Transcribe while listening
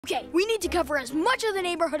Okay, we need to cover as much of the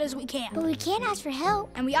neighborhood as we can. But we can't ask for help.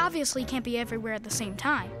 And we obviously can't be everywhere at the same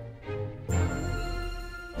time.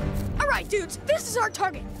 All right, dudes, this is our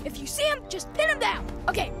target. If you see him, just pin him down.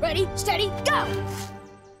 Okay, ready, steady, go!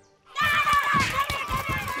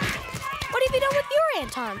 What have you done with your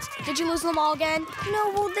Antons? Did you lose them all again? No,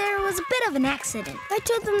 well, there was a bit of an accident. I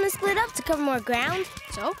told them to split up to cover more ground.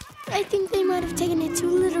 So? I think they might have taken it too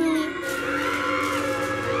literally.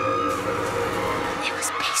 It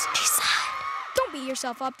was pastry side. Don't beat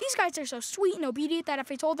yourself up. These guys are so sweet and obedient that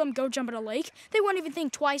if I told them go jump in a lake, they won't even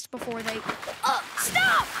think twice before they...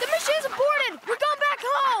 Stop! The mission's aborted! We're going back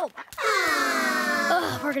home!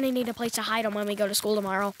 Ugh, we're gonna need a place to hide them when we go to school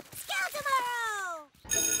tomorrow.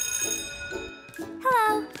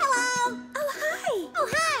 Hello. Hello. Oh, hi. Oh,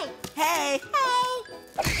 hi. Hey. Hey!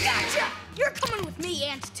 Gotcha! You're coming with me,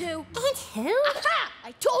 Ant 2. Ant who? Aha!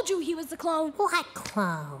 I told you he was the clone. What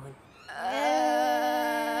clone?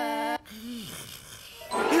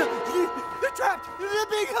 They're trapped! They're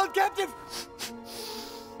being held captive!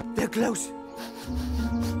 They're close.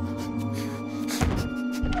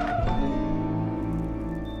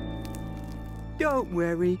 Don't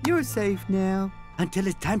worry, you're safe now. Until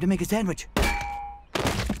it's time to make a sandwich.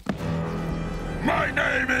 My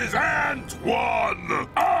name is Anton.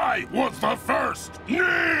 I was the first.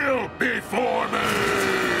 Kneel before me.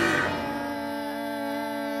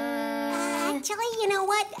 Actually, you know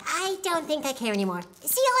what? I don't think I care anymore.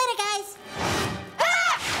 See you later, guys.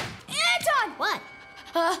 Ah! Anton! What?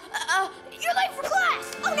 You're late for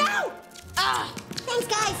class! Oh, no! Thanks,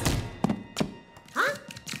 guys. Huh?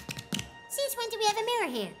 Since when do we have a mirror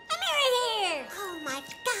here? A mirror here! Oh, my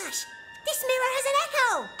gosh. This mirror has an echo!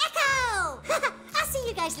 Echo! I'll see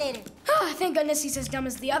you guys later. Oh, thank goodness he's as dumb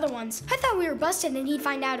as the other ones. I thought we were busted and he'd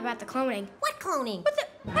find out about the cloning. What cloning?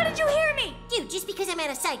 How did you hear me? Dude, just because I'm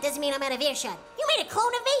out of sight doesn't mean I'm out of earshot. You made a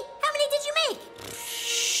clone of me? How many did you make?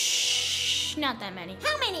 Shh, not that many.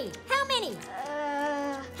 How many? How many?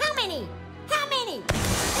 How many? How many?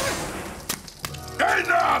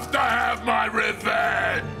 Enough to have my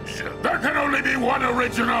revenge. There can only be one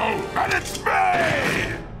original, and it's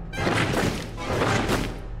me.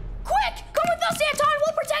 Quick! Come with us, Anton!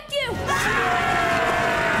 We'll protect you!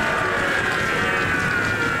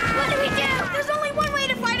 What do we do? There's only one way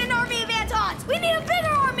to fight an army of Antons! We need a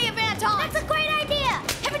bigger army of Antons! That's a great idea!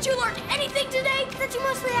 Haven't you learned anything today? That you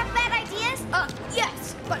mostly have bad ideas?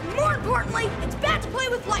 Yes. But more importantly, it's bad to play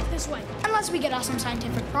with life this way. Unless we get awesome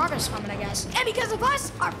scientific progress from it, I guess. And because of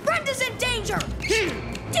us, our friend is in danger!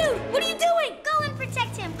 Dude, what are you doing? Go and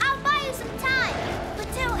protect him. I'll buy you some time. But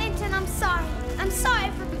tell Anton I'm sorry. I'm sorry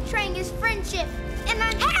for betraying his friendship. And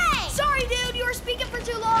I'm... Hey! Sorry, dude. You were speaking for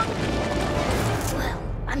too long. Well,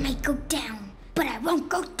 I may go down, but I won't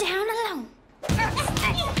go down alone.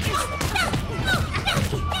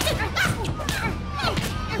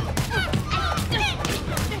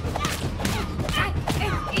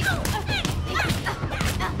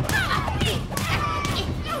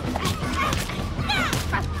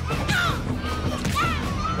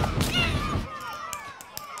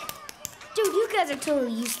 Dude, you guys are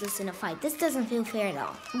totally useless in a fight. This doesn't feel fair at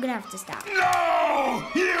all. I'm gonna have to stop. No!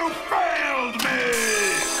 You failed me!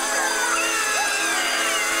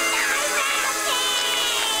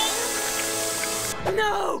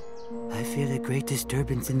 No! I feel a great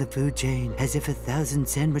disturbance in the food chain, as if 1,000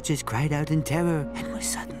 sandwiches cried out in terror and were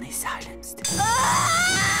suddenly silenced.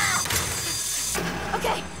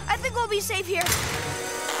 Okay, I think we'll be safe here.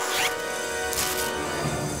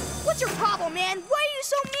 What's your problem, man? Why are you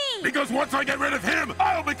so mean? Because once I get rid of him,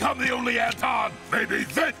 I'll become the only Anton. Maybe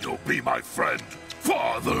then you'll be my friend,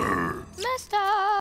 Father. Messed up.